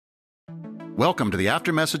Welcome to the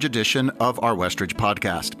After Message edition of our Westridge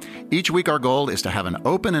podcast. Each week, our goal is to have an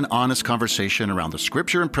open and honest conversation around the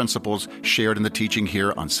scripture and principles shared in the teaching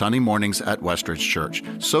here on Sunday mornings at Westridge Church.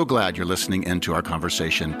 So glad you're listening into our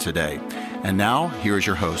conversation today. And now, here is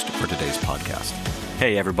your host for today's podcast.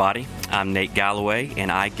 Hey, everybody. I'm Nate Galloway,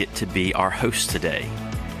 and I get to be our host today.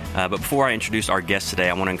 But before I introduce our guest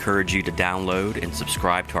today, I want to encourage you to download and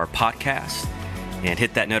subscribe to our podcast and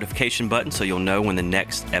hit that notification button so you'll know when the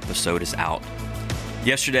next episode is out.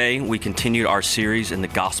 Yesterday, we continued our series in the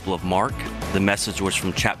Gospel of Mark. The message was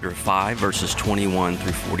from chapter 5, verses 21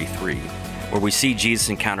 through 43, where we see Jesus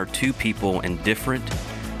encounter two people in different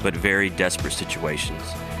but very desperate situations.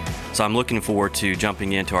 So I'm looking forward to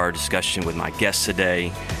jumping into our discussion with my guest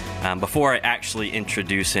today. Before I actually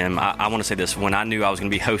introduce him, I want to say this. When I knew I was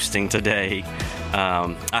going to be hosting today,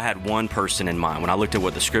 I had one person in mind. When I looked at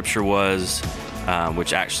what the scripture was,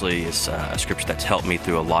 which actually is a scripture that's helped me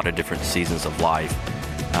through a lot of different seasons of life.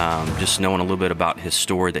 Just knowing a little bit about his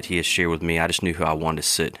story that he has shared with me, I just knew who I wanted to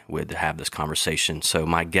sit with to have this conversation. So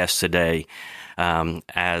my guest today,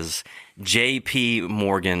 as J.P.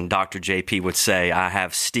 Morgan, Dr. J.P. would say, I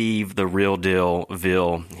have Steve, the real deal,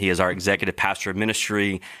 Ville. He is our executive pastor of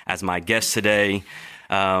ministry as my guest today.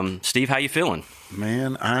 Steve, how you feeling?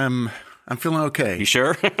 Man, I'm feeling okay. You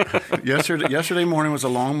sure? Yesterday morning was a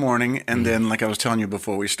long morning, and then, like I was telling you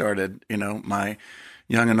before we started, my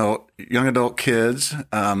young adult kids,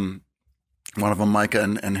 one of them, Micah,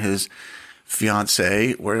 and his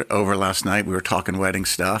fiance were over last night. We were talking wedding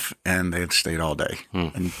stuff, and they had stayed all day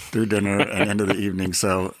and through dinner and into the evening.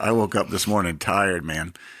 So I woke up this morning tired,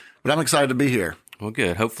 man, but I'm excited to be here. Well,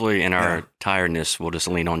 good. Hopefully, in our tiredness, we'll just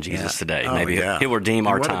lean on Jesus today. Maybe he'll redeem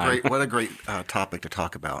our time. What a great topic to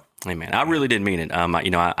talk about. Amen. I really did mean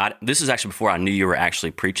it. This is actually before I knew you were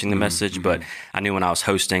actually preaching the message, but I knew when I was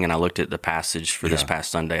hosting and I looked at the passage for this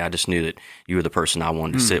past Sunday, I just knew that you were the person I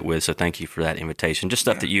wanted to sit with. So thank you for that invitation. Just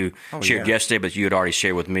stuff that you shared yesterday, but you had already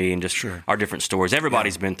shared with me, and just our different stories.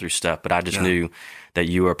 Everybody's been through stuff, but I just knew that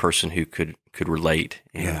you were a person who could relate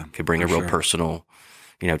and could bring a real personal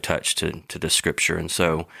touch to the scripture. And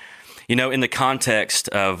so, in the context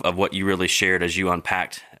of what you really shared as you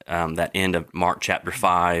unpacked that end of Mark chapter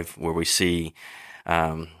 5, where we see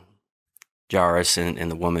Jairus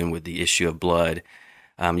and the woman with the issue of blood,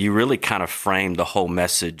 you really kind of framed the whole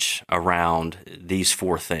message around these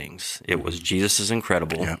four things. It was Jesus is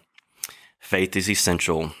incredible. Faith is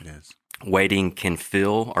essential. It is. Waiting can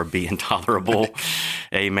feel or be intolerable.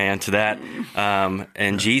 Amen to that.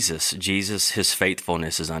 And Jesus, his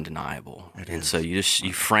faithfulness is undeniable. So you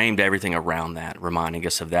framed everything around that, reminding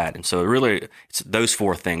us of that. And so really, it's those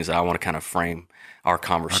four things that I want to kind of frame our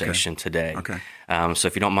conversation today. Okay. So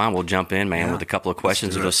if you don't mind, we'll jump in, man, with a couple of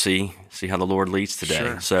questions and just see how the Lord leads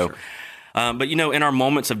today. But in our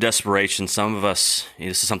moments of desperation, some of us,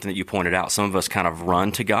 this is something that you pointed out, some of us kind of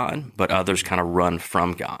run to God, but others kind of run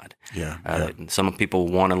from God. Some people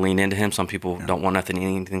want to lean into Him. Some people don't want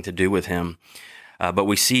anything to do with Him. But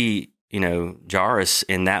we see, Jairus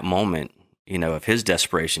in that moment, of his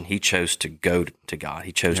desperation, he chose to go to God.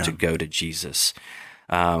 He chose to go to Jesus.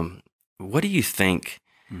 What do you think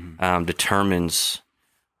determines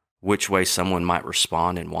which way someone might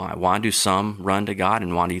respond and why? Why do some run to God,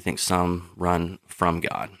 and why do you think some run from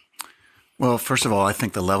God? Well, first of all, I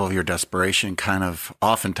think the level of your desperation kind of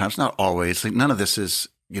oftentimes, not always, none of this is,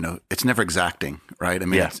 it's never exacting, right? I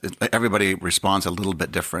mean, everybody responds a little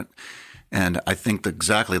bit different. And I think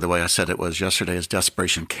exactly the way I said it was yesterday is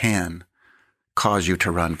desperation can cause you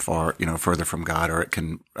to run further from God, or it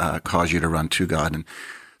can cause you to run to God. And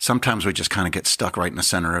sometimes we just kind of get stuck right in the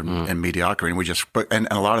center of mediocrity, and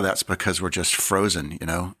a lot of that's because we're just frozen,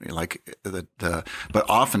 but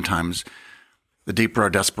oftentimes the deeper our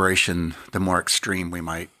desperation, the more extreme we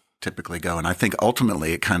might typically go. And I think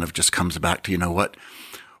ultimately it kind of just comes back to,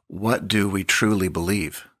 what do we truly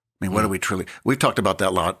believe? I mean, what do we truly, we've talked about that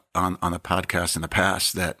a lot on the podcast in the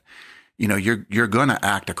past, that, you're going to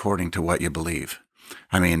act according to what you believe.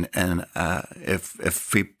 I mean, and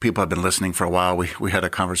if people have been listening for a while, we had a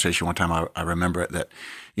conversation one time, I remember it, that,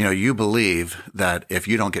 you believe that if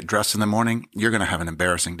you don't get dressed in the morning, you're going to have an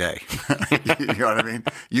embarrassing day. You know what I mean?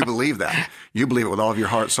 You believe that. You believe it with all of your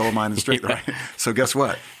heart, soul, mind, and strength, right? So guess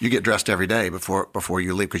what? You get dressed every day before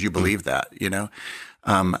you leave because you believe that,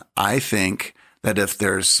 I think that if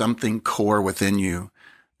there's something core within you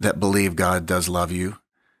that believe God does love you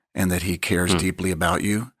and that He cares deeply about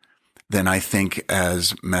you, then I think,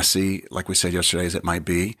 as messy, like we said yesterday, as it might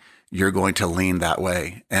be, you're going to lean that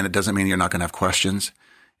way. And it doesn't mean you're not going to have questions.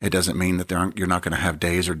 It doesn't mean that you're not going to have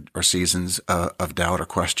days or seasons of doubt or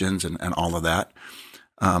questions and all of that.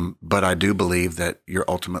 But I do believe that you're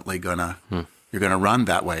ultimately you're gonna run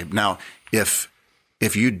that way. Now, if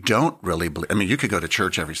you don't really believe, I mean, you could go to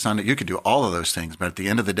church every Sunday, you could do all of those things, but at the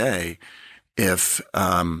end of the day, if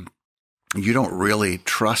you don't really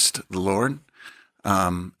trust the Lord,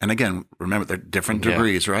 and again, remember they're different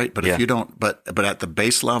degrees, right? But if you don't, but at the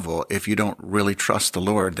base level, if you don't really trust the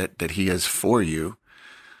Lord that He is for you,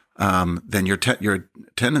 then your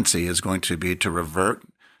tendency is going to be to revert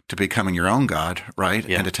to becoming your own God, right?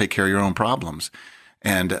 Yeah. And to take care of your own problems.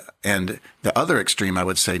 And the other extreme, I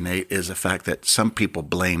would say, Nate, is the fact that some people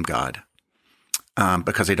blame God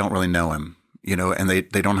because they don't really know Him, and they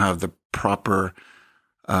don't have the proper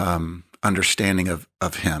understanding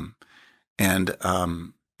of Him, and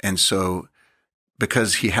so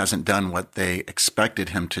because He hasn't done what they expected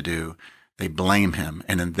Him to do, they blame Him,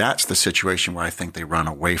 and then that's the situation where I think they run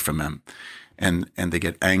away from Him, and they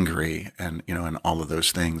get angry, and and all of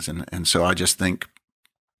those things, and so I just think.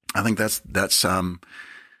 I think that's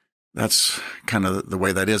kind of the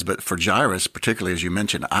way that is. But for Jairus, particularly as you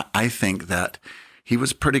mentioned, I think that he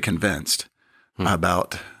was pretty convinced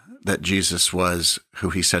about that Jesus was who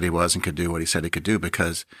He said He was and could do what He said He could do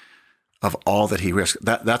because of all that He risked.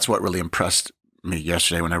 That's what really impressed me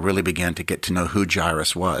yesterday when I really began to get to know who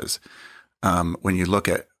Jairus was. When you look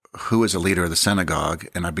at who is a leader of the synagogue,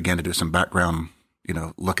 and I began to do some background,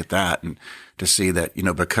 look at that and to see that,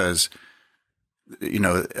 because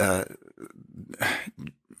the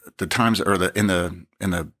times or in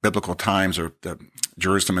the biblical times or the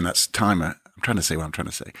Jerusalem in that time, I'm trying to say what I'm trying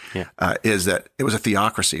to say, is that it was a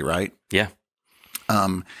theocracy, right? Yeah.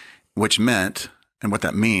 Which meant, and what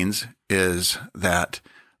that means is that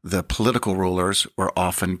the political rulers were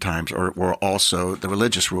oftentimes, or were also the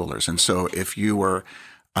religious rulers. And so if you were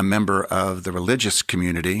a member of the religious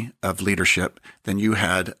community of leadership, then you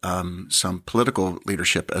had some political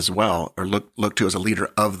leadership as well, or looked to as a leader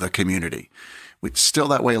of the community. It's still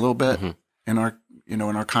that way a little bit in our in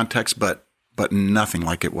our context, but nothing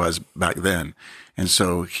like it was back then. And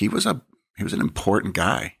so he was an important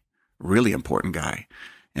guy, really important guy,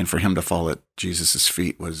 and for him to fall at Jesus's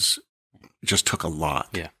feet just took a lot.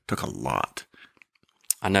 Yeah, took a lot.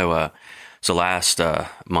 I know. So last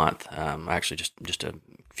month, actually just a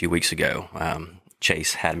few weeks ago,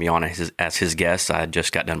 Chase had me on as his guest. I had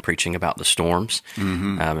just got done preaching about the storms,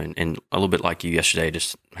 and a little bit like you yesterday,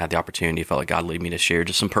 just had the opportunity, felt like God led me to share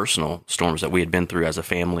just some personal storms that we had been through as a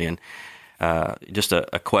family, and just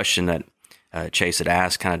a question that Chase had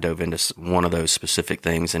asked kind of dove into one of those specific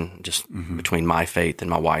things, and just between my faith and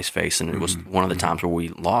my wife's faith, and it was one of the times where we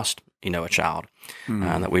lost, a child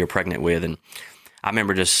that we were pregnant with, and I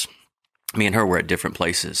remember just. Me and her were at different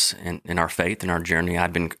places in our faith and our journey.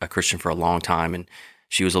 I'd been a Christian for a long time, and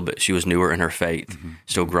she was newer in her faith,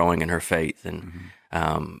 still growing in her faith. And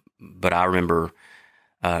but I remember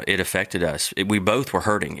it affected us. We both were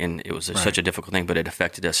hurting, and it was such a difficult thing. But it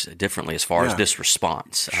affected us differently as far as this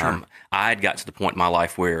response. Sure. I had got to the point in my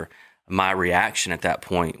life where my reaction at that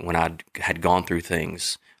point, when I had gone through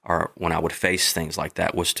things, or when I would face things like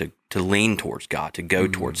that, was to lean towards God, to go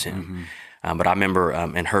towards Him. But I remember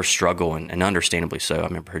in her struggle, and understandably so, I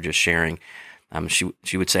remember her just sharing,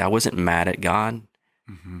 she would say, I wasn't mad at God,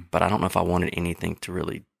 but I don't know if I wanted anything to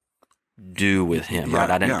really do with Him, right?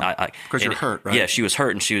 I didn't, because you're hurt, right? Yeah, she was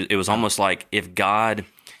hurt, and it was almost like if God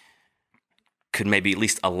could maybe at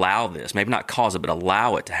least allow this, maybe not cause it, but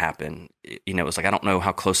allow it to happen. It was like, I don't know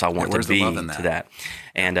how close I want to be to that.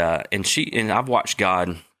 And I've watched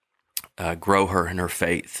God grow her in her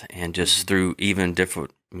faith, and just through even different,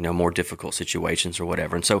 more difficult situations or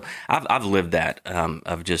whatever. And so I've lived that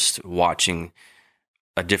of just watching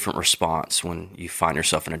a different response when you find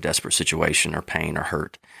yourself in a desperate situation or pain or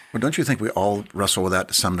hurt. Well, don't you think we all wrestle with that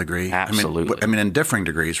to some degree? Absolutely. I mean, in differing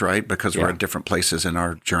degrees, right? Because we're at different places in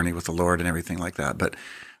our journey with the Lord and everything like that. But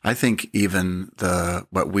I think even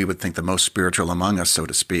what we would think the most spiritual among us, so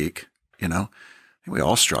to speak, I think we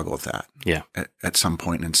all struggle with that. Yeah. At some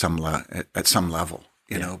point at some level,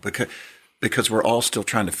 because we're all still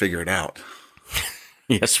trying to figure it out.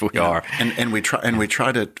 Yes, we are. And we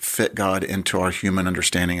try to fit God into our human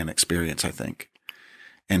understanding and experience, I think.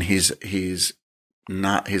 And he's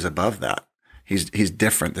above that. He's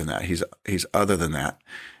different than that. He's other than that.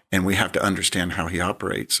 And we have to understand how He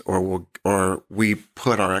operates, or we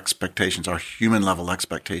put our expectations, our human level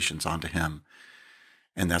expectations, onto Him.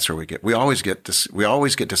 And that's where we always get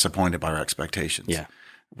disappointed by our expectations. Yeah.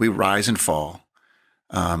 We rise and fall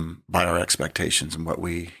by our expectations and what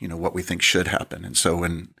we think should happen. And so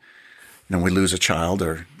when we lose a child,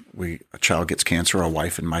 or a child gets cancer, or a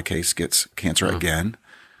wife in my case gets cancer again,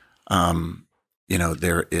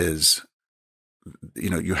 there is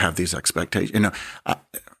you have these expectations.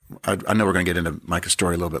 I know we're going to get into Micah's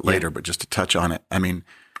story a little bit later, but just to touch on it, I mean,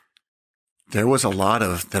 there was a lot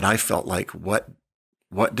of that I felt like, what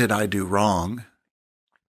did I do wrong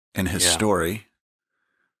in his story?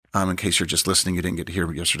 In case you're just listening, you didn't get to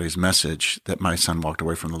hear yesterday's message, that my son walked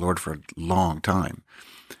away from the Lord for a long time.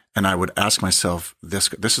 And I would ask myself,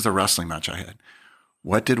 this is a wrestling match I had.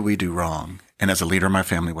 What did we do wrong? And as a leader of my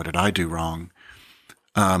family, what did I do wrong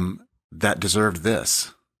that deserved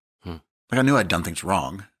this? Like, I knew I'd done things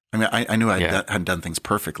wrong. I mean, I knew I had done things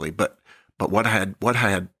perfectly, but what had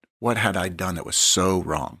I done that was so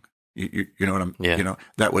wrong? You know what I'm,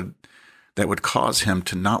 that would cause him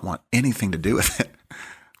to not want anything to do with it.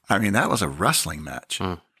 I mean, that was a wrestling match.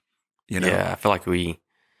 Yeah, I feel like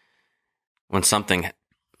when something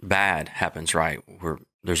bad happens, right,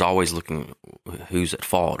 there's always looking who's at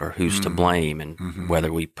fault or who's to blame, and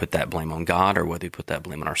whether we put that blame on God or whether we put that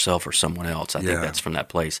blame on ourselves or someone else. I think that's from that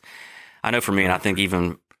place. I know for me, and I think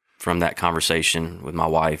even from that conversation with my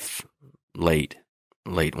wife late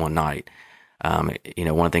one night,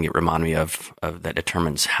 one thing it reminded me of that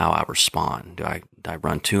determines how I respond. Do I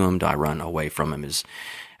run to him? Do I run away from him? Is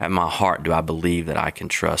at my heart, do I believe that I can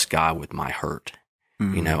trust God with my hurt,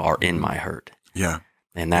 or in my hurt? Yeah.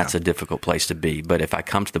 And that's a difficult place to be. But if I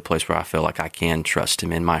come to the place where I feel like I can trust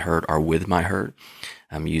him in my hurt or with my hurt,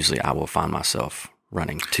 usually I will find myself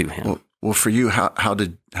running to him. Well, for you, how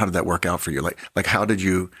did that work out for you? Like how did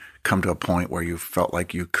you come to a point where you felt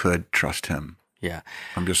like you could trust him? Yeah.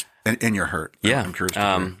 I'm just in your hurt. Yeah. I'm curious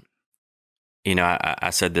to hear. I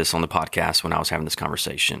said this on the podcast when I was having this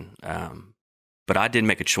conversation, but I did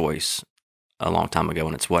make a choice a long time ago,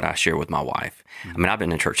 and it's what I share with my wife. I mean, I've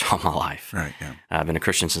been in church all my life. Right. Yeah. I've been a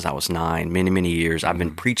Christian since I was 9, many, many years. I've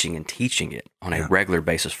been preaching and teaching it on a regular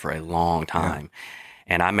basis for a long time.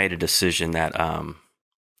 Yeah. And I made a decision that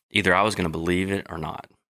either I was going to believe it or not.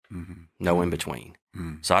 No in between.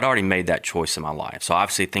 So I'd already made that choice in my life. So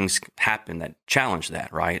obviously things happen that challenge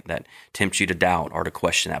that, right? That tempt you to doubt or to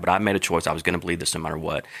question that. But I made a choice. I was going to believe this no matter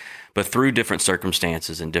what. But through different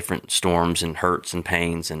circumstances and different storms and hurts and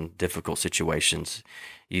pains and difficult situations,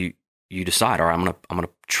 you decide, all right, I'm gonna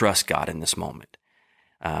trust God in this moment.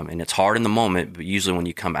 And it's hard in the moment, but usually when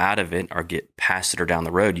you come out of it or get past it or down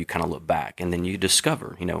the road, you kind of look back and then you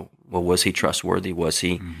discover, well, was he trustworthy? Was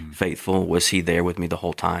he faithful? Was he there with me the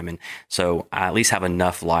whole time? And so I at least have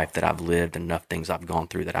enough life that I've lived, enough things I've gone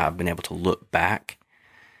through that I've been able to look back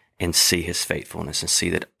and see his faithfulness and see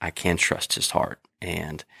that I can trust his heart.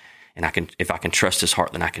 And if I can trust his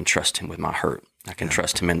heart, then I can trust him with my hurt. I can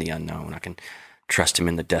trust him in the unknown. I can trust him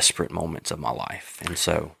in the desperate moments of my life. And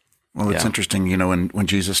so, well, it's interesting, when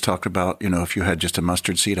Jesus talked about, if you had just a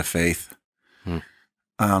mustard seed of faith, a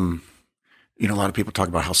lot of people talk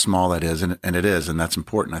about how small that is, and it is, and that's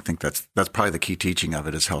important. I think that's probably the key teaching of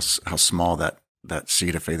it, is how small that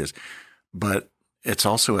seed of faith is. But it's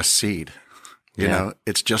also a seed.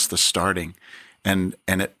 It's just the starting. And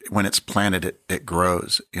when it's planted, it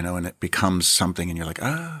grows, and it becomes something, and you're like,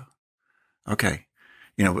 oh, okay.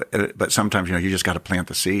 But sometimes, you just got to plant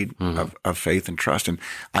the seed of faith and trust. And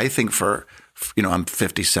I think I'm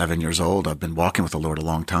 57 years old. I've been walking with the Lord a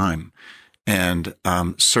long time, and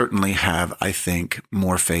certainly have, I think,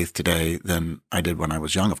 more faith today than I did when I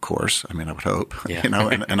was young, of course. I mean, I would hope, and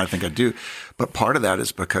I think I do. But part of that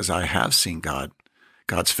is because I have seen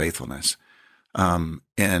God's faithfulness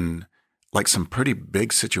in like some pretty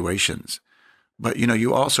big situations. But,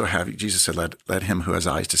 you also have, Jesus said, let him who has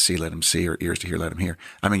eyes to see, let him see, or ears to hear, let him hear.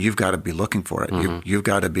 I mean, you've got to be looking for it. You've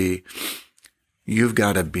got to be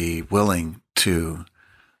willing to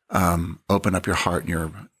open up your heart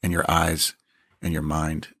and your eyes and your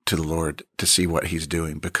mind to the Lord to see what he's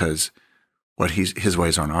doing, because his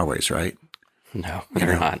ways aren't our ways, right? No,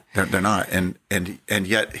 they're not. They're not. And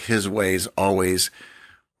yet his ways always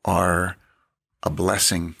are a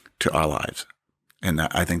blessing to our lives. And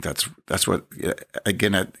I think that's what,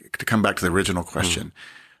 again, to come back to the original question,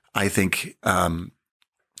 I think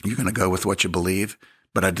you're going to go with what you believe,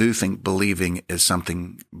 but I do think faith,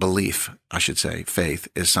 faith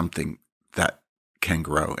is something that can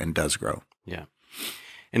grow and does grow. Yeah.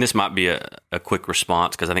 And this might be a quick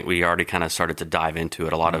response, because I think we already kind of started to dive into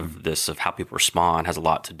it. A lot of this, of how people respond, has a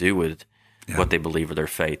lot to do with what they believe or their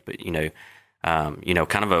faith. But,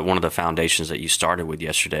 kind of one of the foundations that you started with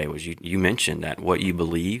yesterday was you mentioned that what you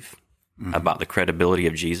believe about the credibility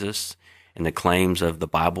of Jesus and the claims of the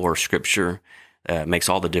Bible or Scripture makes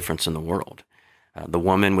all the difference in the world. The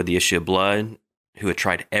woman with the issue of blood who had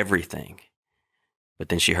tried everything, but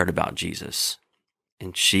then she heard about Jesus,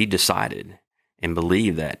 and she decided and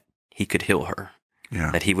believed that he could heal her,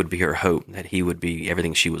 that he would be her hope, that he would be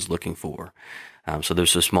everything she was looking for. So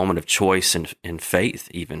there's this moment of choice and faith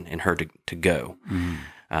even in her to go.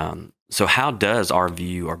 So how does our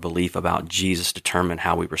view or belief about Jesus determine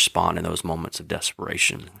how we respond in those moments of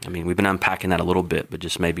desperation? I mean, we've been unpacking that a little bit, but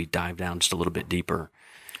just maybe dive down just a little bit deeper.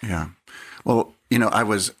 Yeah. Well, I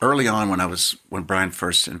was early on when Brian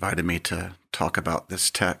first invited me to talk about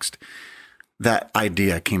this text, that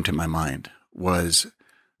idea came to my mind was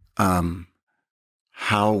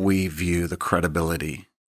how we view the credibility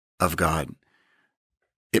of God.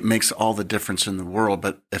 It makes all the difference in the world.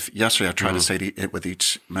 But if yesterday I tried to say it with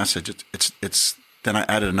each message, it's then I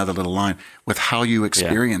added another little line with how you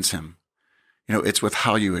experience him. It's with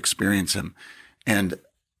how you experience him, and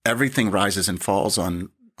everything rises and falls on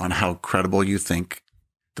how credible you think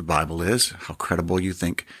the Bible is, how credible you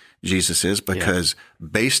think Jesus is, because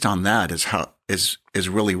based on that is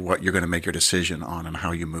really what you're going to make your decision on and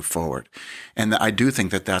how you move forward. And I do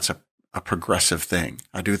think that that's a progressive thing.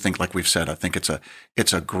 I do think, like we've said, I think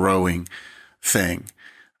it's a growing thing.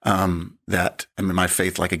 My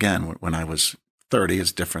faith, like again, when I was 30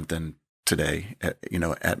 is different than today,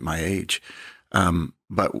 at my age.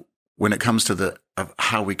 But when it comes to of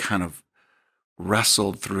how we kind of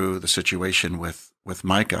wrestled through the situation with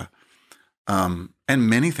Micah, and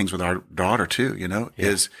many things with our daughter too,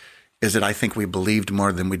 is that I think we believed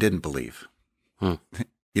more than we didn't believe. We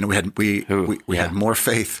had more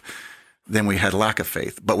faith than we had lack of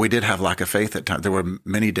faith, but we did have lack of faith at times. There were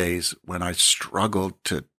many days when I struggled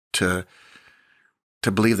to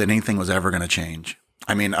believe that anything was ever going to change.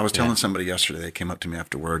 I mean, I was telling somebody yesterday, they came up to me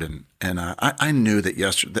afterward, and I knew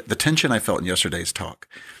that the tension I felt in yesterday's talk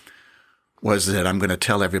was that I'm going to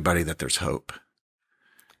tell everybody that there's hope,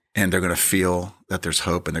 and they're going to feel that there's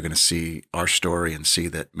hope, and they're going to see our story and see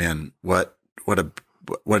that, man, what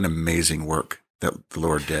an amazing work that the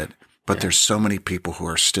Lord did. But there's so many people who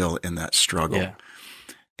are still in that struggle. Yeah.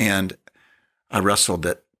 And I wrestled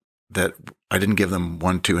that I didn't give them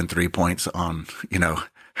 1, 2, and 3 points on,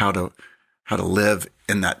 how to live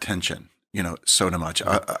in that tension, so much,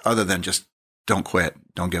 other than just don't quit,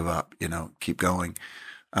 don't give up, keep going.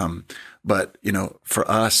 But,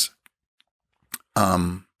 for us,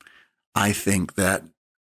 I think that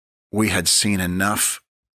we had seen enough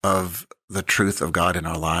of the truth of God in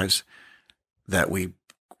our lives that we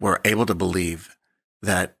were able to believe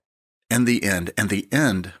that in the end, and the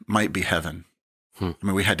end might be heaven. I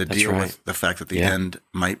mean, we had to deal with the fact that the end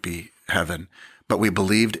might be heaven, but we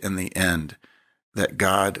believed in the end that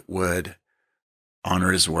God would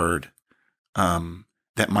honor his word,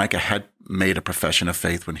 that Micah had made a profession of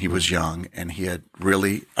faith when he was young, and he had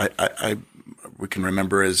really, we can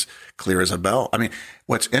remember as clear as a bell. I mean,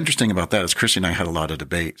 what's interesting about that is Christy and I had a lot of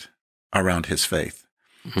debate around his faith,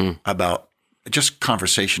 about just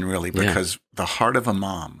conversation really, because the heart of a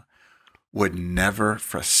mom would never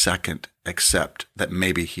for a second accept that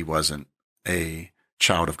maybe he wasn't a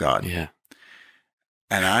child of God. Yeah.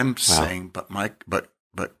 And I'm saying, but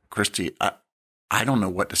Christy, I don't know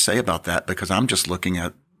what to say about that, because I'm just looking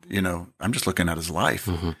at his life.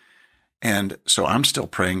 And so I'm still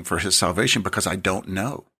praying for his salvation because I don't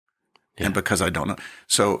know. And because I don't know.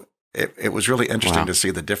 So it was really interesting to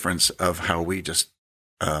see the difference of how we just,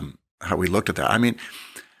 how we looked at that. I mean,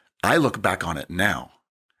 I look back on it now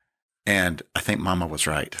and I think Mama was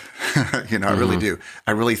right. I really do.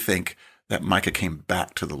 I really think that Micah came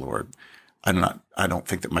back to the Lord. I don't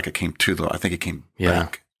think that Micah came to the Lord. I think he came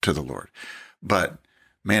back to the Lord. But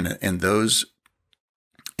man, in that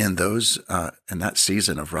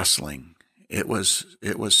season of wrestling, it was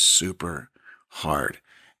super hard.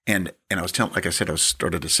 And I was telling, like I said, I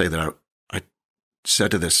started to say that I said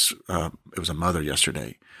to this, it was a mother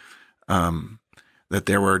yesterday, that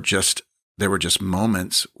there were just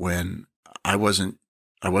moments when I wasn't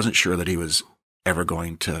sure that he was ever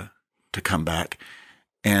going to come back.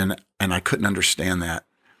 And I couldn't understand that.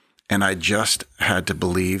 And I just had to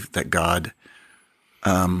believe that God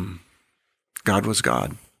was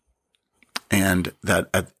God. And that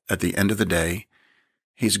at the end of the day,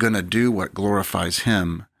 he's going to do what glorifies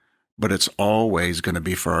him, but it's always going to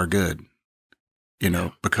be for our good,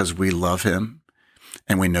 because we love him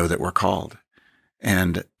and we know that we're called.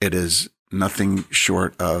 And it is nothing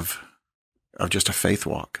short of just a faith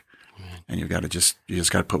walk. And you just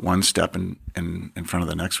got to put one step in front of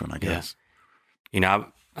the next one, I guess. Yeah.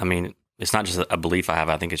 I mean, it's not just a belief I have.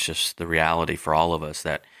 I think it's just the reality for all of us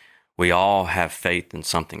that we all have faith in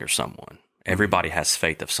something or someone. Everybody has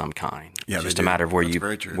faith of some kind. Yeah, it's just a matter of where you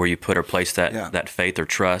put or place that faith or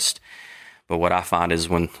trust. But what I find is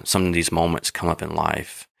when some of these moments come up in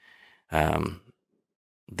life,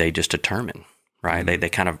 they just determine, right? They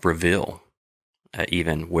kind of reveal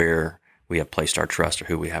even where we have placed our trust or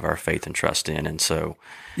who we have our faith and trust in. And so,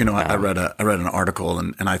 I read an article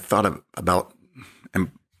and I thought about and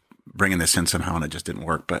bringing this in somehow, and it just didn't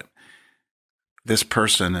work. But this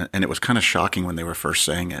person, and it was kind of shocking when they were first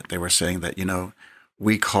saying it. They were saying that,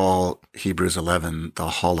 we call Hebrews 11 the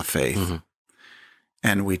Hall of Faith. Mm-hmm.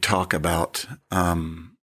 And we talk about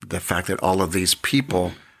the fact that all of these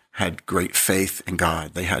people had great faith in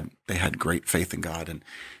God. They had great faith in God. And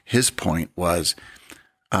his point was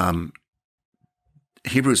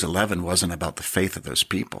Hebrews 11 wasn't about the faith of those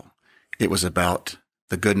people. It was about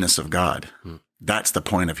the goodness of God. That's the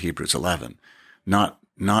point of Hebrews 11,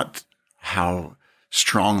 not how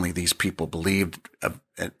strongly these people believed,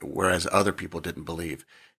 whereas other people didn't believe.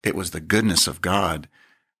 It was the goodness of God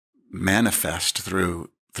manifest through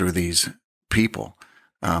these people.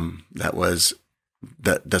 That's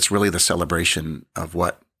really the celebration of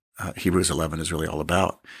what Hebrews 11 is really all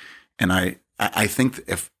about. And I think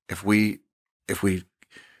if we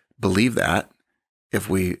believe that, if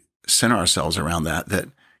we center ourselves around that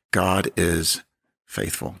God is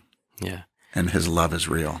faithful, and His love is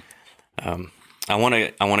real. I want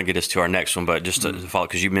to get us to our next one, but just to follow,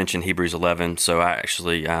 because you mentioned Hebrews 11. So I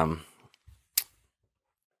actually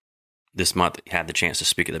this month had the chance to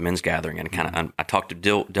speak at the men's gathering, and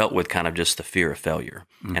dealt with kind of just the fear of failure,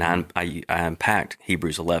 and I unpacked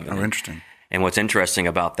Hebrews 11. Oh, interesting. And what's interesting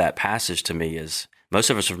about that passage to me is most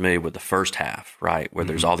of us are familiar with the first half, right? Where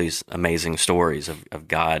there's all these amazing stories of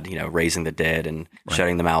God, raising the dead and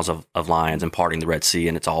shutting the mouths of lions and parting the Red Sea.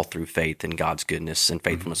 And it's all through faith and God's goodness and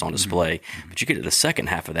faithfulness on display. But you get to the second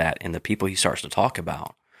half of that and the people He starts to talk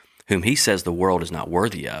about, whom He says the world is not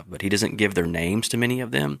worthy of, but He doesn't give their names to many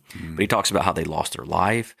of them. But He talks about how they lost their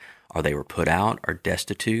life, or they were put out, or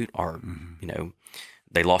destitute, or,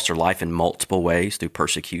 they lost their life in multiple ways through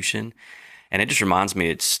persecution. And it just reminds me,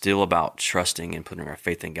 it's still about trusting and putting our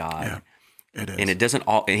faith in God. Yeah, it is. And it doesn't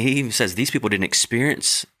and He even says these people didn't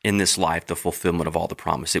experience in this life the fulfillment of all the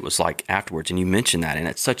promise. It was like afterwards. And you mentioned that. And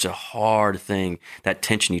it's such a hard thing, that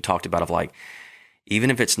tension you talked about of like,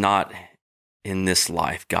 even if it's not in this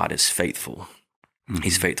life, God is faithful. Mm-hmm.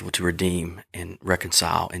 He's faithful to redeem and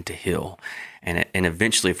reconcile and to heal. And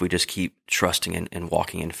eventually, if we just keep trusting and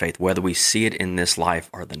walking in faith, whether we see it in this life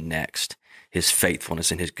or the next, His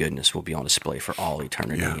faithfulness and His goodness will be on display for all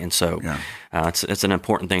eternity. Yeah. And so it's an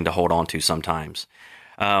important thing to hold on to sometimes.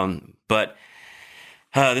 But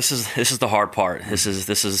this is the hard part. This is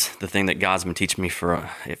the thing that God's been teaching me for,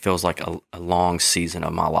 it feels like a long season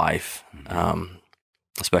of my life,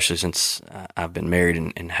 especially since I've been married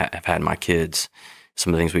and have had my kids,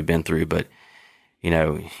 some of the things we've been through. But,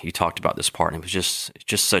 you talked about this part, and it was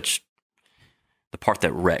just such the part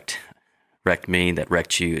that wrecked me, that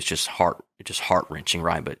wrecked you. It's just heart-wrenching,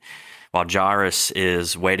 right? But while Jairus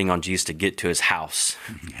is waiting on Jesus to get to his house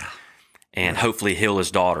and hopefully heal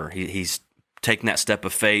his daughter, he's taking that step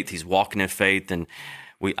of faith. He's walking in faith. And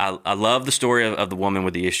I love the story of the woman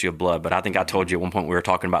with the issue of blood, but I think I told you at one point we were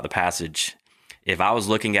talking about the passage. If I was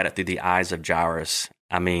looking at it through the eyes of Jairus,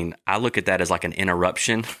 I look at that as like an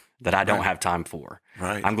interruption that I don't have time for.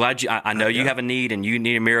 Right. I'm glad I know you have a need and you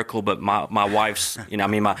need a miracle, but my wife's,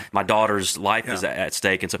 my daughter's life is at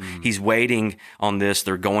stake. And so he's waiting on this.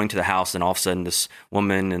 They're going to the house, and all of a sudden this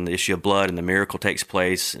woman and the issue of blood and the miracle takes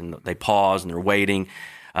place, and they pause and they're waiting.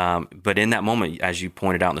 But in that moment, as you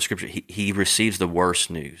pointed out in the scripture, he receives the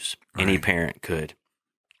worst news any parent could.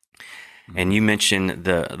 And you mentioned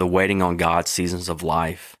the waiting on God seasons of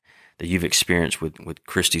life that you've experienced with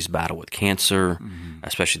Christy's battle with cancer,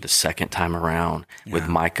 especially the second time around, with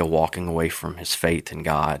Micah walking away from his faith in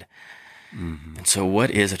God. And so what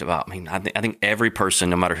is it about? I think every person,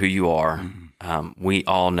 no matter who you are, we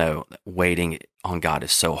all know that waiting on God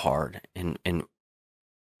is so hard. And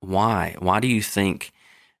why? Why do you think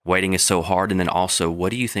waiting is so hard? And then also, what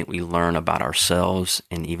do you think we learn about ourselves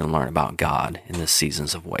and even learn about God in the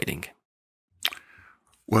seasons of waiting?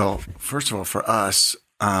 Well, first of all, for us,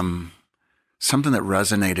 something that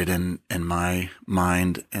resonated in my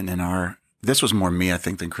mind and this was more me, I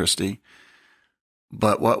think, than Christy.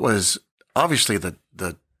 But what was obviously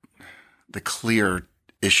the clear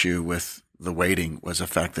issue with the waiting was the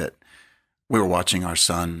fact that we were watching our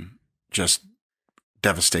son just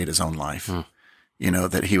devastate his own life.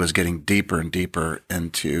 That he was getting deeper and deeper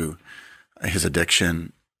into his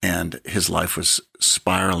addiction, and his life was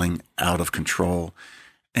spiraling out of control.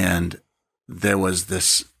 And there was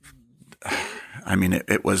this,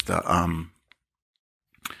 it was the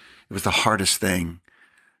hardest thing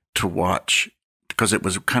to watch, because it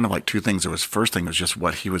was kind of like two things. There was, first thing was just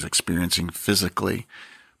what he was experiencing physically,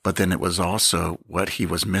 but then it was also what he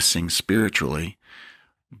was missing spiritually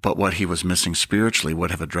but what he was missing spiritually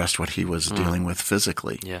would have addressed what he was dealing with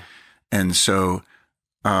physically. Yeah. And so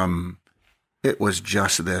it was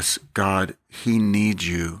just this, God, he needs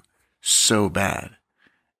you so bad.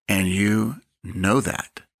 And you know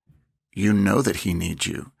that. You know that he needs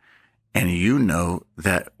you. And you know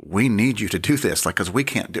that we need you to do this, like, because we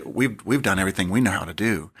can't do, we've done everything we know how to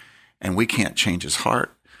do, and we can't change his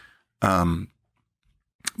heart. And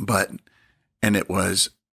it was,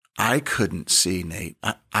 I couldn't see, Nate.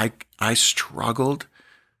 I struggled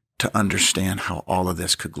to understand how all of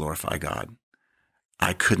this could glorify God.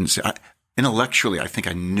 I couldn't see. Intellectually, I think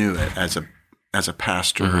I knew it as a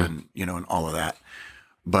pastor, and and all of that,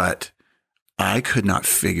 but I could not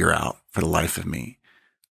figure out for the life of me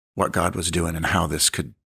what God was doing and how this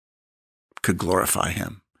could glorify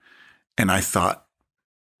him. And I thought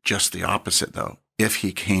just the opposite, though. If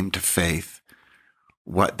he came to faith,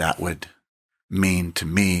 what that would mean to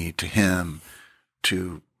me, to him,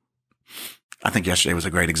 I think yesterday was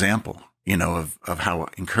a great example, of how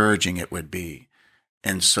encouraging it would be.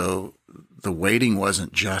 And so the waiting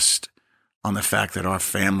wasn't just on the fact that our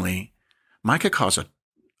family, Micah caused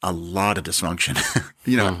a lot of dysfunction.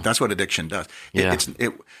 That's what addiction does. Yeah.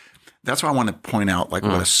 That's why I want to point out what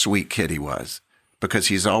a sweet kid he was, because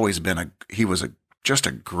he's always been just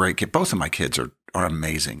a great kid. Both of my kids are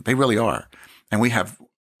amazing. They really are. And we have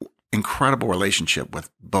incredible relationship with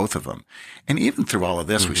both of them. And even through all of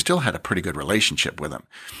this, we still had a pretty good relationship with them.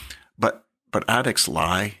 But addicts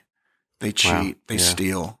lie, they cheat, they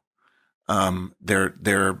steal.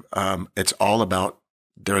 It's all about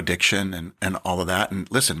their addiction and all of that.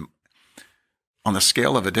 And listen, on the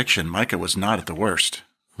scale of addiction, Micah was not at the worst.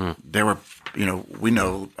 There were, we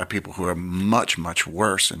know people who are much, much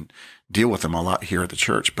worse and deal with them a lot here at the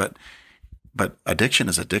church. But addiction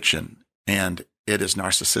is addiction, and it is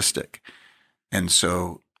narcissistic. And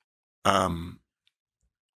so,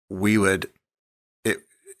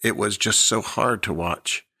 it was just so hard to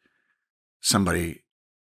watch somebody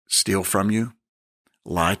steal from you,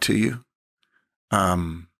 lie to you,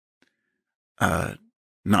 not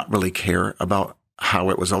really care about how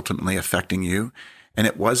it was ultimately affecting you. And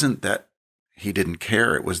it wasn't that he didn't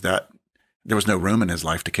care. It was that there was no room in his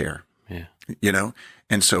life to care. Yeah.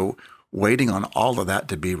 And so waiting on all of that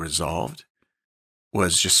to be resolved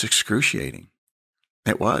was just excruciating.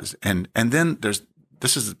 It was. And then this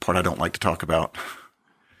is the part I don't like to talk about.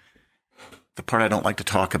 The part I don't like to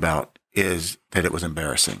talk about is that it was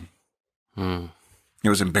embarrassing. It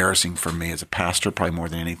was embarrassing for me as a pastor, probably more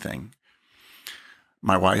than anything.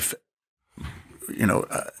 My wife,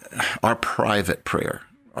 our private prayer,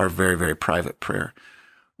 our very, very private prayer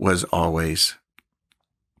was always,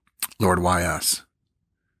 Lord, why us?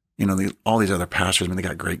 All these other pastors, they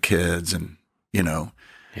got great kids and, they're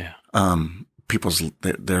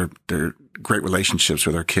great relationships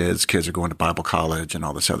with their kids. Kids are going to Bible college and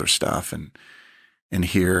all this other stuff. And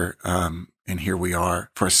here we are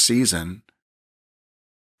for a season.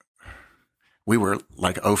 We were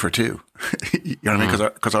like 0 for 2, you know what I mean?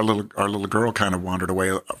 Because our little girl kind of wandered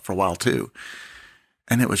away for a while too,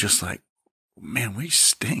 and it was just like, man, we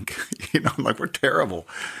stink, we're terrible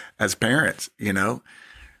as parents, and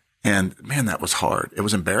man, that was hard. It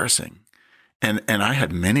was embarrassing, and I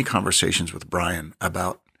had many conversations with Brian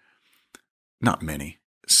about,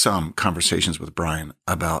 some conversations with Brian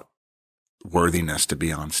about worthiness to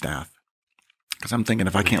be on staff, because I'm thinking,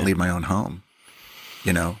 if I can't leave my own home,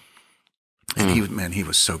 And he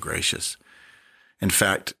was so gracious. In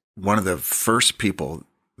fact, one of the first people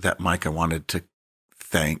that Micah wanted to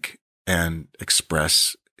thank and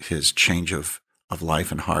express his change of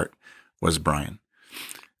life and heart was Brian.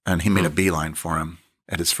 And he made a beeline for him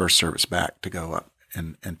at his first service back to go up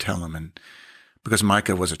and tell him. And because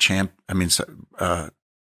Micah was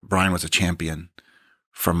Brian was a champion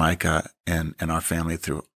for Micah and our family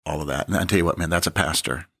through all of that. And I tell you what, man, that's a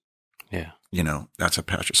pastor. Yeah. That's a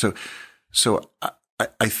pastor. So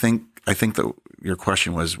I think that your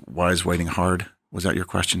question was, why is waiting hard? Was that your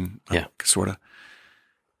question? Yeah. Sort of.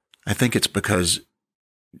 I think it's because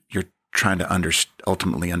you're trying to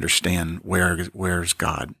ultimately understand where's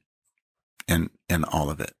God in all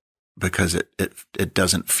of it, because it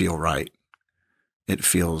doesn't feel right. It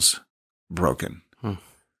feels broken,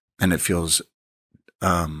 and it feels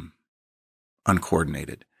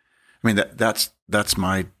uncoordinated. I mean, that's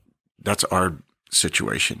our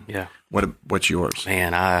situation. Yeah. What's yours?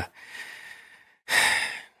 Man,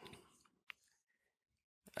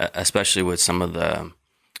 especially with some of the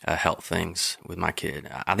health things with my kid.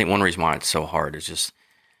 I think one reason why it's so hard is just,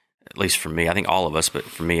 at least for me, I think all of us, but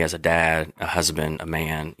for me as a dad, a husband, a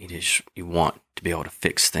man, you want to be able to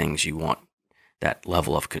fix things. You want that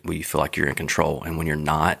level of where you feel like you're in control. And when you're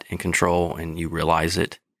not in control and you realize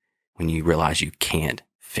it, when you realize you can't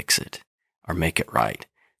fix it or make it right,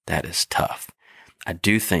 that is tough. I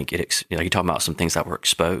do think you're talking about some things that were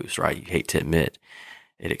exposed, right? You hate to admit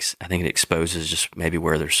it. I think it exposes just maybe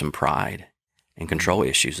where there's some pride and control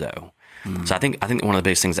issues, though. Mm-hmm. So I think one of the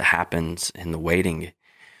biggest things that happens in the waiting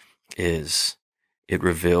is it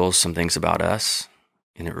reveals some things about us,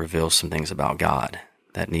 and it reveals some things about God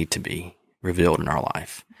that need to be revealed in our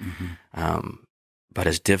life. Mm-hmm. But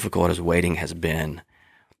as difficult as waiting has been,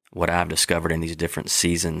 what I've discovered in these different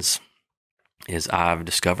seasons is I've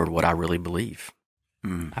discovered what I really believe.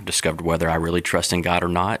 Mm. I've discovered whether I really trust in God or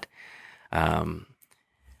not. I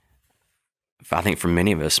think for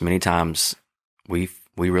many of us, many times we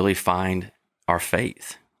really find our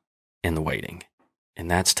faith in the waiting, and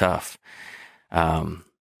that's tough. A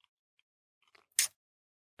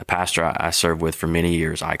pastor I served with for many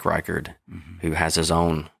years, Ike Reichard, mm-hmm. who has his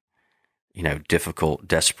own, difficult,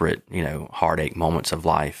 desperate, heartache moments of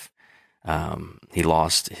life. He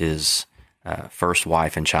lost his first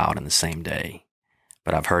wife and child in the same day.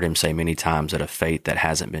 But I've heard him say many times that a faith that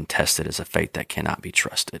hasn't been tested is a faith that cannot be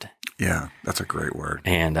trusted. Yeah, that's a great word.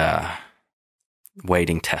 And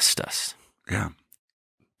waiting tests us. Yeah.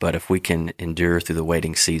 But if we can endure through the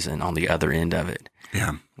waiting season on the other end of it,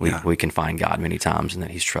 we can find God many times and that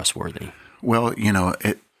He's trustworthy. Well,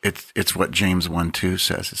 it's what James 1:2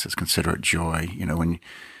 says. It says, "Consider it joy."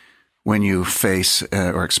 When you face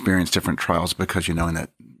or experience different trials, because you know that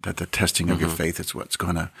the testing of mm-hmm. your faith is what's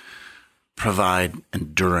going to provide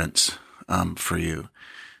endurance for you.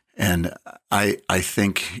 And I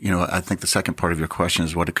think the second part of your question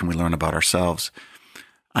is, what can we learn about ourselves?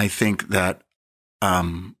 I think that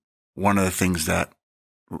one of the things that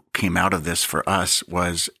came out of this for us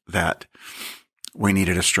was that we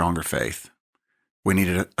needed a stronger faith. We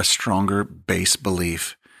needed a stronger base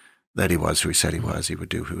belief that He was who He said He was. He would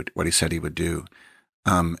do what He said He would do,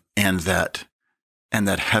 and that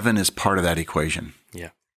heaven is part of that equation.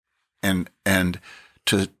 Yeah. And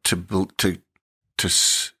to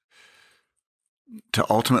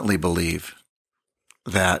ultimately believe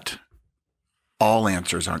that all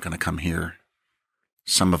answers aren't going to come here.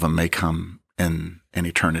 Some of them may come in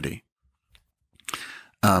eternity.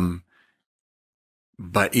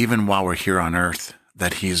 But even while we're here on earth,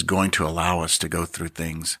 that He's going to allow us to go through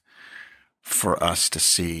things for us to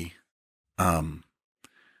see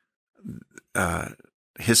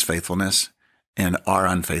His faithfulness and our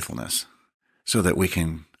unfaithfulness, so that we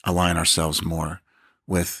can align ourselves more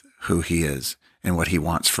with who He is and what He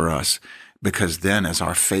wants for us. Because then as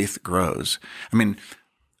our faith grows,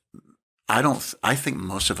 I think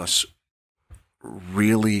most of us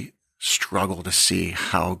really struggle to see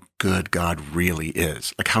how good God really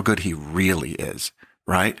is, like how good He really is,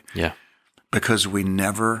 right? Yeah. Because we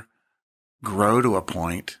never grow to a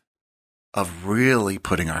point of really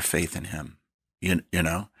putting our faith in Him, and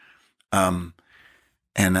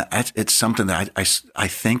it's something that I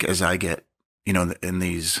think as I get, in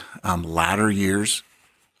these latter years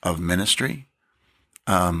of ministry,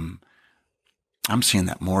 I'm seeing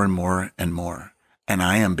that more and more and more. And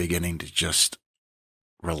I am beginning to just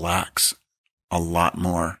relax a lot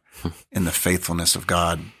more in the faithfulness of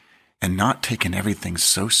God and not taking everything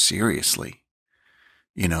so seriously,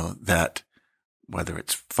 that whether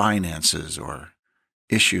it's finances or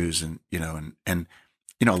issues and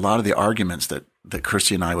a lot of the arguments that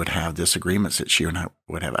Christy and I would have, disagreements that she and I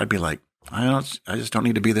would have, I'd be like, I just don't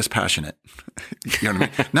need to be this passionate. You know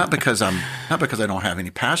what I mean? Not because I don't have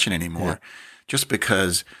any passion anymore, just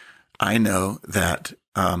because I know that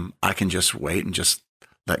I can just wait and just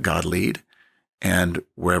let God lead, and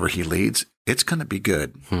wherever He leads, it's going to be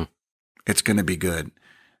good. It's going to be good,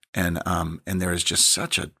 and there is just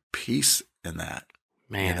such a peace in that.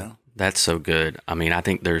 Man, that's so good. I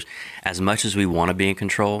think there's, as much as we want to be in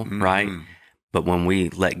control, mm-hmm. right? But when we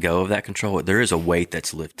let go of that control, there is a weight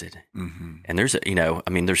that's lifted. Mm-hmm. And there's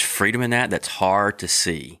there's freedom in that that's hard to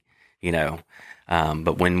see,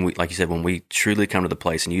 but when we, like you said, when we truly come to the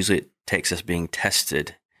place, and usually it takes us being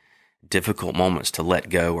tested, difficult moments to let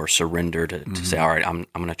go or surrender to mm-hmm. say, all right, I'm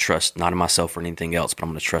going to trust not in myself or anything else, but I'm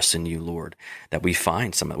going to trust in You, Lord, that we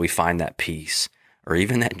find that peace, or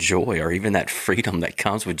even that joy, or even that freedom that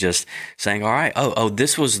comes with just saying, all right,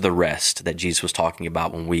 this was the rest that Jesus was talking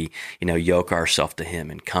about when we, yoke ourselves to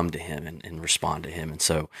Him and come to Him and respond to Him. And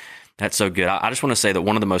so that's so good. I just want to say that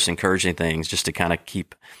one of the most encouraging things, just to kind of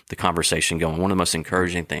keep the conversation going, one of the most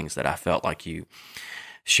encouraging things that I felt like you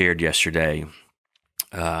shared yesterday,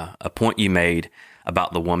 a point you made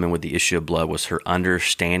about the woman with the issue of blood was her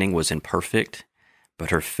understanding was imperfect, but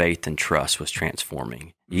her faith and trust was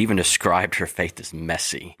transforming. You even described her faith as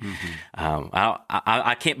messy. Mm-hmm.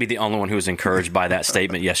 I can't be the only one who was encouraged by that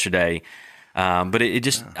statement yesterday. But it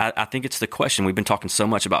just, I think it's the question. We've been talking so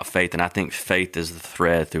much about faith, and I think faith is the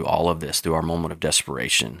thread through all of this, through our moment of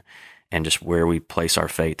desperation and just where we place our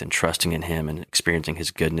faith and trusting in Him and experiencing His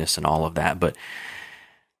goodness and all of that. But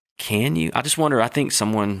I just wonder, I think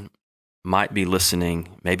someone might be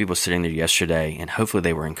listening, maybe was sitting there yesterday, and hopefully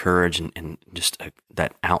they were encouraged and just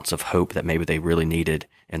that ounce of hope that maybe they really needed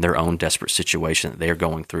in their own desperate situation that they're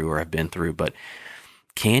going through or have been through. But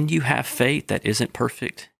can you have faith that isn't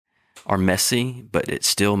perfect or messy, but it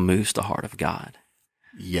still moves the heart of God?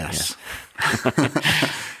 Yes.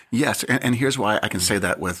 Yes. And here's why I can say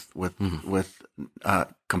that with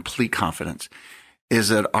complete confidence, is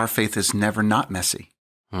that our faith is never not messy.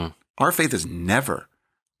 Our faith is never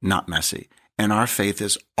not messy, and our faith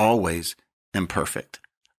is always imperfect.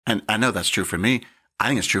 And I know that's true for me. I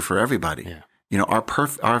think it's true for everybody. Yeah. You know,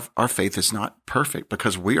 our faith is not perfect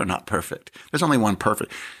because we are not perfect. There's only one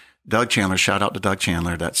perfect. Doug Chandler, shout out to Doug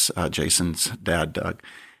Chandler. That's Jason's dad, Doug.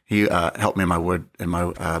 He helped me in my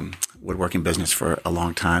woodworking business for a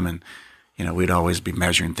long time, and you know, we'd always be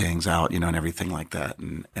measuring things out, you know, and everything like that.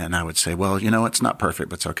 And I would say, well, you know, it's not perfect,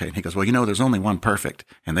 but it's okay. And he goes, well, you know, there's only one perfect,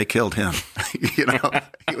 and they killed him. You know,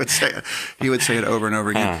 he would say it over and over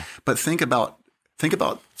again. But think about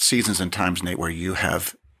seasons and times, Nate, where you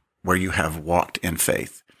have walked in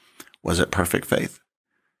faith. Was it perfect faith?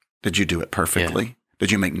 Did you do it perfectly? Yeah.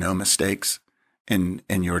 Did you make no mistakes in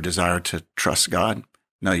your desire to trust God?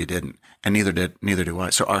 No, you didn't. And neither do I.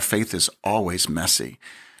 So our faith is always messy.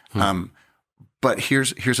 But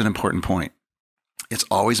here's an important point. It's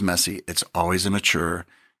always messy. It's always immature.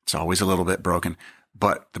 It's always a little bit broken.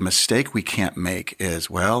 But the mistake we can't make is,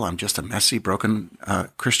 well, I'm just a messy, broken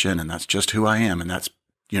Christian, and that's just who I am. And that's,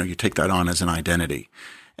 you know, you take that on as an identity,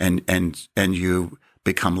 and you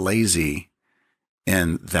become lazy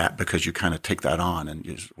in that because you kind of take that on and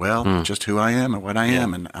you just, just who I am and what I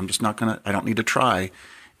am, and I'm just not I don't need to try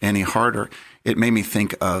any harder. It made me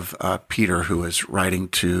think of Peter, who was writing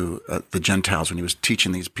to the Gentiles when he was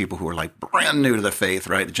teaching these people who were like brand new to the faith,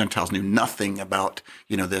 right? The Gentiles knew nothing about,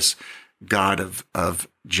 you know, this God of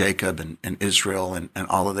Jacob and Israel and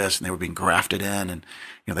all of this, and they were being grafted in, and,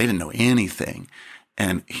 you know, they didn't know anything.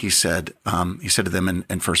 And he said to them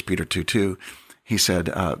in 1 Peter 2:2, he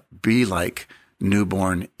said, be like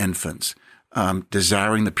newborn infants,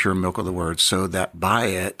 desiring the pure milk of the word, so that by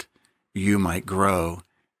it you might grow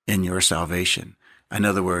in your salvation. In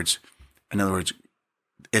other words,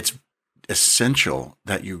 it's essential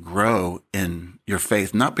that you grow in your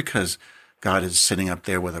faith, not because God is sitting up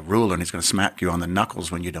there with a ruler and He's going to smack you on the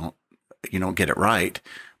knuckles when you don't get it right,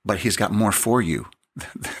 but He's got more for you.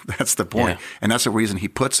 That's the point. Yeah. And that's the reason He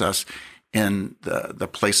puts us in the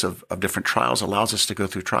place of different trials, allows us to go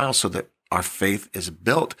through trials so that our faith is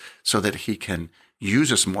built so that He can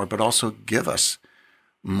use us more, but also give us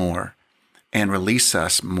more and release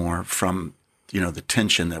us more from, you know, the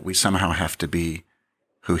tension that we somehow have to be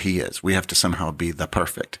who He is. We have to somehow be the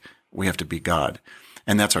perfect. We have to be God.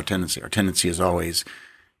 And that's our tendency. Our tendency is always,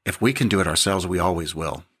 if we can do it ourselves, we always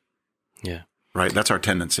will. Yeah. Right? That's our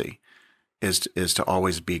tendency, is to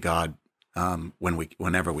always be God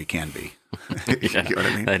whenever we can be. You know what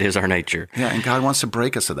I mean? That is our nature. Yeah, and God wants to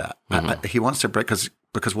break us of that. Mm-hmm. He wants to break us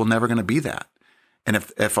because we're never going to be that. And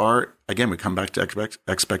if we come back to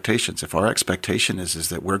expectations. If our expectation is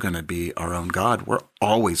that we're going to be our own God, we're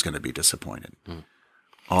always going to be disappointed. Mm.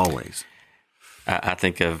 Always. I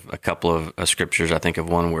think of a couple of scriptures. I think of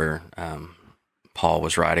one where Paul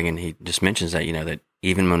was writing, and he just mentions that, you know, that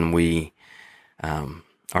even when we are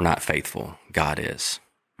not faithful, God is.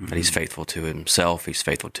 Mm-hmm. That He's faithful to Himself. He's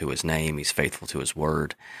faithful to His name. He's faithful to His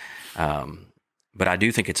word. But I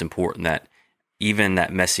do think it's important that even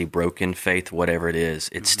that messy, broken faith, whatever it is,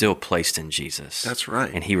 it's still placed in Jesus. That's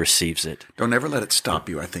right. And He receives it. Don't ever let it stop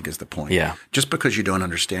you, I think, is the point. Yeah. Just because you don't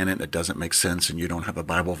understand it, it doesn't make sense, and you don't have a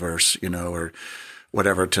Bible verse, you know, or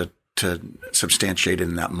whatever to substantiate it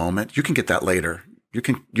in that moment, you can get that later. You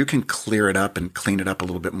can clear it up and clean it up a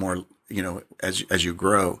little bit more, you know, as you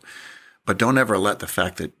grow. But don't ever let the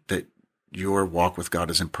fact that your walk with God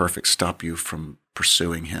is imperfect stop you from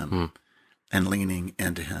pursuing Him and leaning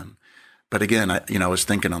into Him. But again, I was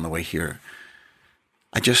thinking on the way here,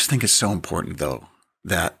 I just think it's so important, though,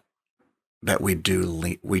 that we do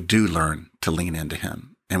learn to lean into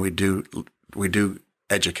Him, and we do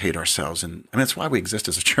educate ourselves, and I mean that's why we exist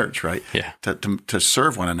as a church, right? Yeah. To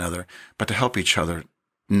serve one another, but to help each other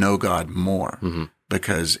know God more,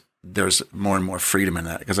 because there's more and more freedom in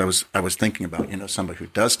that. Because I was thinking about, you know, somebody who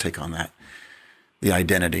does take on the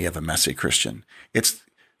identity of a messy Christian.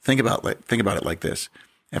 Think about it like this.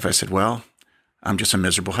 If I said, well, I'm just a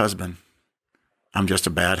miserable husband. I'm just a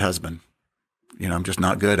bad husband. I'm just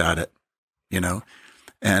not good at it,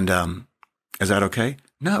 and is that okay?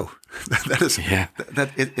 No, it's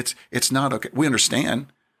not okay. We understand,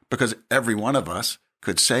 because every one of us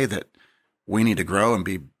could say that we need to grow and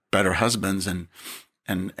be better husbands, and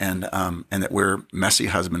that we're messy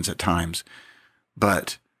husbands at times,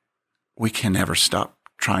 but we can never stop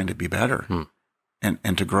trying to be better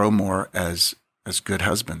and to grow more as good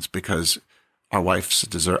husbands, because our wives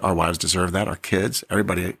deserve that. Our kids,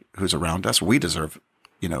 everybody who's around us, we deserve,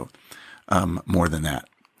 more than that.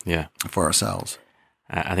 Yeah, for ourselves.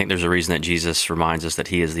 I think there's a reason that Jesus reminds us that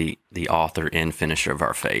he is the author and finisher of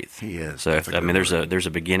our faith. He is. So there's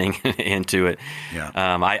a beginning into it. Yeah.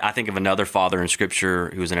 I think of another father in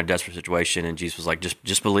Scripture who was in a desperate situation, and Jesus was like,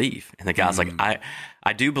 just believe. And the guy's like,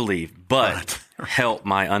 I do believe, but help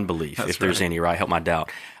my unbelief, if there's any, right? Help my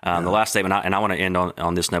doubt. The last statement, I want to end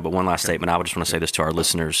on this note, but one last statement. I would just want to say this to our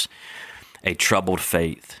listeners: a troubled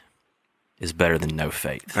faith is better than no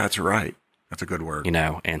faith. That's right. That's a good word.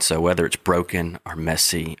 And so whether it's broken or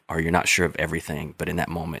messy or you're not sure of everything, but in that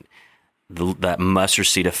moment, that mustard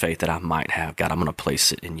seed of faith that I might have, God, I'm going to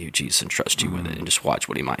place it in you, Jesus, and trust you with it, and just watch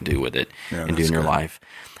what he might do with it and do in your life.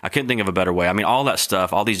 I couldn't think of a better way. I mean, all that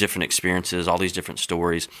stuff, all these different experiences, all these different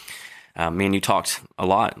stories. Me and you talked a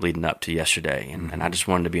lot leading up to yesterday, and I just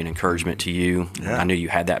wanted to be an encouragement to you. Yeah. I knew you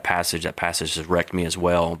had that passage. That passage has wrecked me as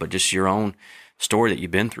well, but just your own story that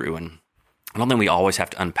you've been through. And I don't think we always have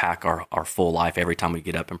to unpack our full life every time we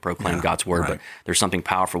get up and proclaim God's word, but there's something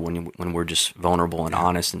powerful when we're just vulnerable and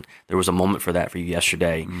honest. And there was a moment for that for you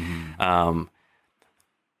yesterday. But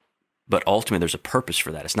ultimately, there's a purpose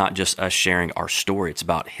for that. It's not just us sharing our story. It's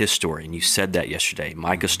about his story. And you said that yesterday.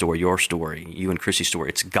 Micah's story, your story, you and Chrissy's story.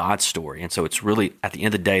 It's God's story. And so it's really, at the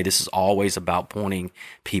end of the day, this is always about pointing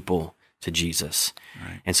people to Jesus.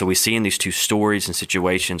 Right. And so we see in these two stories and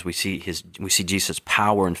situations, we see Jesus'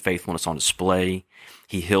 power and faithfulness on display.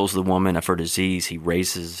 He heals the woman of her disease. He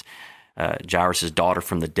raises Jairus' daughter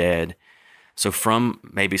from the dead. So from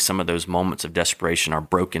maybe some of those moments of desperation, our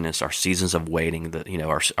brokenness, our seasons of waiting,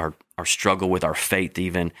 our struggle with our faith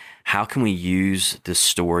even, how can we use this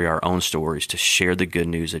story, our own stories, to share the good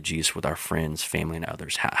news of Jesus with our friends, family, and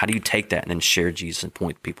others? How do you take that and then share Jesus and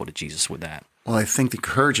point people to Jesus with that? Well, I think the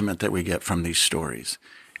encouragement that we get from these stories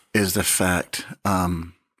is the fact,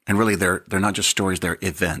 and really they're not just stories, they're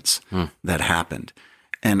events that happened.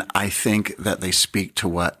 And I think that they speak to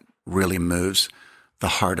what really moves the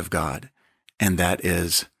heart of God. And that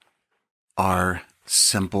is our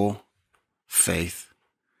simple faith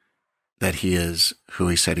that he is who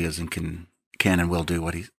he said he is and can and will do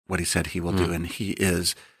what he said he will do. And he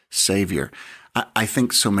is Savior. I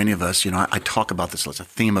think so many of us, I talk about this as a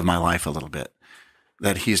theme of my life a little bit,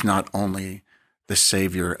 that he's not only the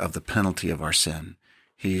Savior of the penalty of our sin,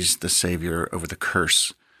 he's the Savior over the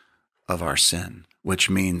curse of our sin, which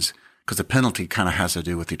means, because the penalty kind of has to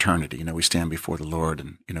do with eternity. We stand before the Lord,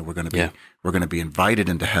 and we're going to be invited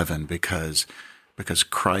into heaven because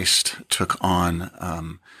Christ took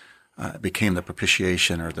on, became the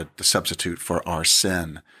propitiation or the substitute for our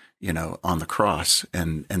sin, on the cross,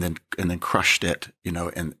 and then crushed it,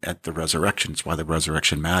 at the resurrection. It's why the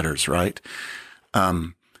resurrection matters, right?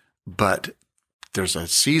 But there's a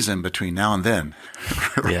season between now and then,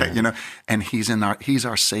 right? Yeah. And he's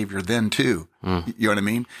our Savior then too. You know what I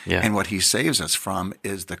mean? Yeah. And what he saves us from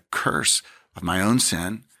is the curse of my own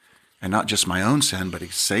sin, and not just my own sin, but he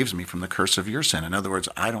saves me from the curse of your sin. In other words,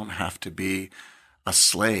 I don't have to be a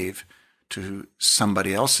slave to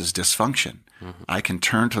somebody else's dysfunction. I can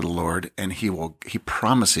turn to the Lord, and he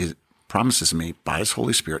promises me by his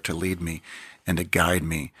Holy Spirit to lead me and to guide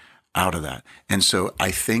me out of that. And so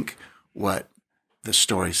I think what the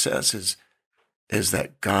story says is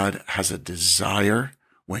that God has a desire,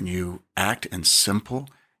 when you act in simple,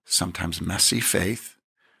 sometimes messy faith.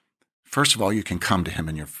 First of all, you can come to him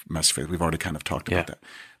in your messy faith. We've already kind of talked about that.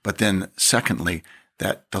 But then secondly,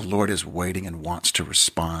 that the Lord is waiting and wants to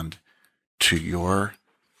respond to your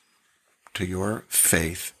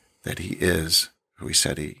faith, that he is who he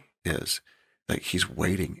said he is, that he's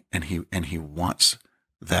waiting and he wants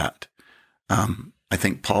that. I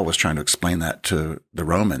think Paul was trying to explain that to the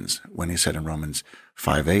Romans when he said in Romans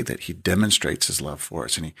 5:8 that he demonstrates his love for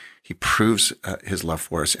us, and he proves his love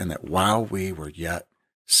for us, and that while we were yet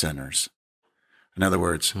sinners, in other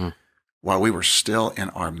words, while we were still in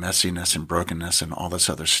our messiness and brokenness and all this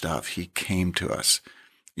other stuff, he came to us.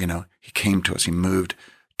 He came to us. He moved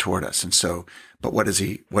toward us. And so, but what does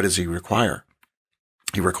he require?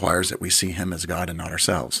 He requires that we see him as God and not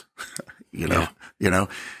ourselves. And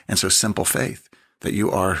so simple faith that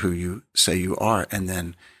you are who you say you are.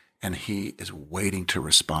 And he is waiting to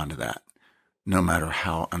respond to that, no matter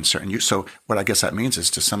how uncertain so what I guess that means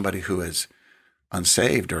is to somebody who is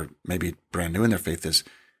unsaved or maybe brand new in their faith is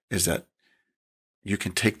that you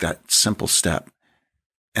can take that simple step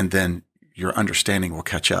and then your understanding will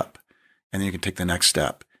catch up. And then you can take the next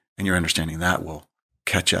step and your understanding that will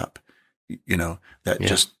catch up.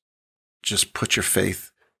 Just put your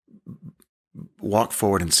faith, walk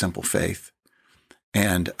forward in simple faith,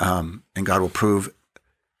 and God will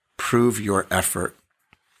prove your effort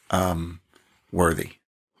worthy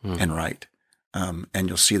and right. And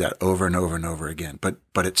you'll see that over and over and over again.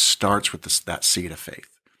 But it starts with that seed of faith.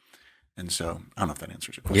 And so I don't know if that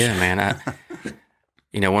answers your question. Yeah,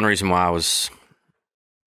 man. One reason why I was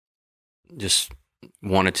just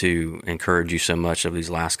wanted to encourage you so much over these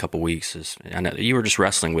last couple of weeks is I know you were just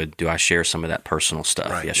wrestling with, do I share some of that personal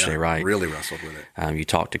stuff yesterday, right? Really wrestled with it. You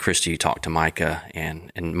talked to Christy, you talked to Micah,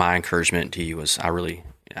 and my encouragement to you was I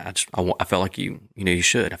felt like you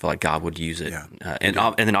should. I felt like God would use it. Yeah. And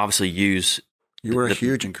then obviously use. You were a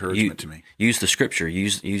huge encouragement to me. Use the scripture,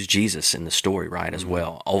 use Jesus in the story, right, as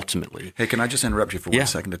well, ultimately. Hey, can I just interrupt you for 1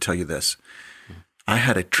 second to tell you this? I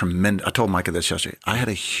had I told Micah this yesterday. I had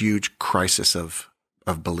a huge crisis of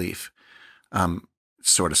belief,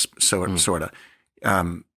 sort of.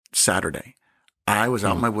 Saturday, I was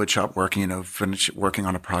out in my wood shop working, finished working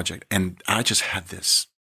on a project, and I just had this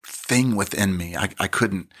thing within me. I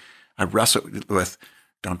wrestled with,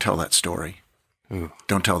 don't tell that story. Ooh.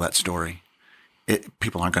 Don't tell that story.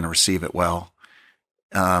 People aren't going to receive it well.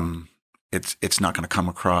 It's not going to come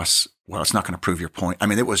across well. It's not going to prove your point. I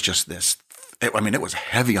mean, it was just this. It was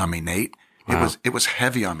heavy on me, Nate. Wow. It was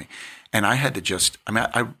heavy on me, and I had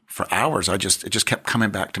to for hours. It just kept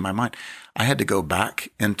coming back to my mind. I had to go back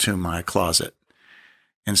into my closet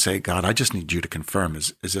and say, God, I just need you to confirm.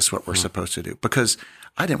 Is this what we're supposed to do? Because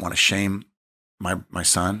I didn't want to shame my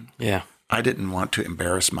son. Yeah. I didn't want to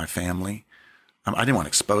embarrass my family. I didn't want to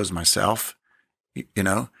expose myself.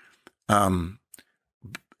 And then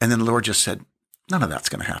the Lord just said, none of that's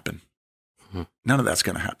going to happen. Mm-hmm. None of that's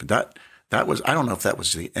going to happen. That was, I don't know if that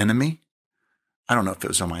was the enemy. I don't know if it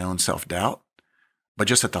was on my own self-doubt, but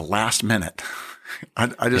just at the last minute,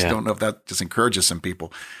 I just don't know if that just encourages some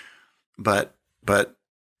people, but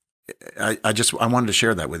I wanted to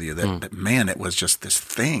share that with you that man, it was just this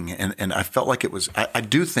thing. And I felt like it was, I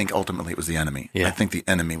do think ultimately it was the enemy. Yeah. I think the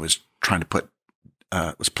enemy was trying to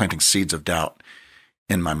was planting seeds of doubt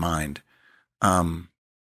in my mind. And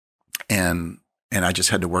I just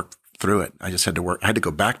had to work through it. I had to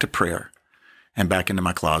go back to prayer and back into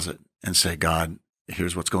my closet and say, God,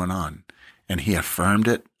 here's what's going on. And he affirmed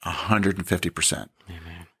it 150%.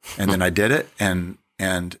 Amen. And then I did it. And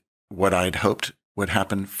what I'd hoped would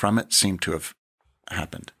happen from it seemed to have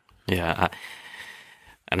happened. Yeah.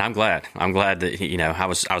 And I'm glad that, I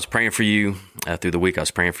was praying for you through the week. I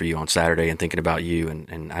was praying for you on Saturday and thinking about you.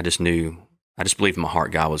 And I just believed in my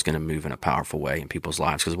heart God was going to move in a powerful way in people's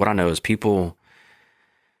lives. Because what I know is people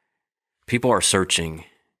are searching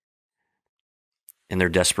in their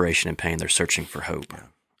desperation and pain. They're searching for hope. Yeah.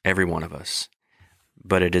 Every one of us.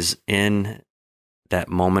 But it is in that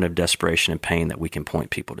moment of desperation and pain that we can point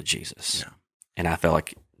people to Jesus. Yeah. And I felt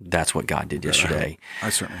like that's what God did yesterday. I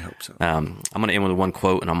certainly hope so. I'm going to end with one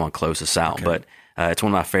quote, and I'm going to close this out. Okay. But it's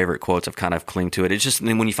one of my favorite quotes. I've kind of clinged to it. It's just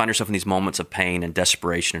when you find yourself in these moments of pain and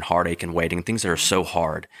desperation and heartache and waiting, things that are so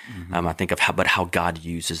hard, I think of how God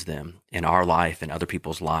uses them in our life and other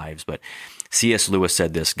people's lives. But C.S. Lewis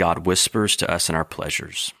said this: God whispers to us in our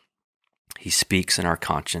pleasures. He speaks in our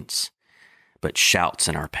conscience, but shouts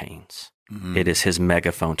in our pains. Mm-hmm. It is his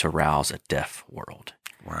megaphone to rouse a deaf world.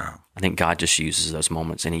 Wow. I think God just uses those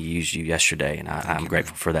moments, and he used you yesterday, and I'm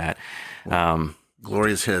grateful for that.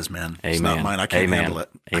 Glory is his, man. Amen. It's not mine. I can't handle it.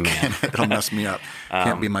 Amen. It'll mess me up.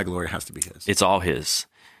 Can't be my glory. It has to be his. It's all his.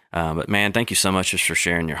 But man, thank you so much just for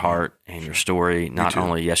sharing your heart and your story, not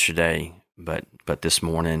only yesterday, but this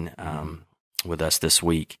morning with us this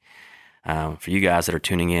week. For you guys that are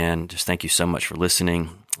tuning in, just thank you so much for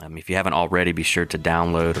listening. If you haven't already, be sure to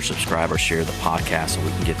download or subscribe or share the podcast so we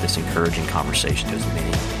can get this encouraging conversation to as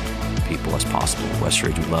many people as possible.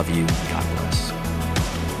 Westridge, we love you. God bless.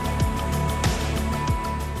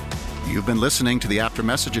 You've been listening to the After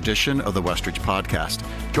Message edition of the Westridge Podcast.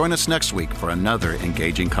 Join us next week for another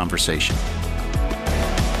engaging conversation.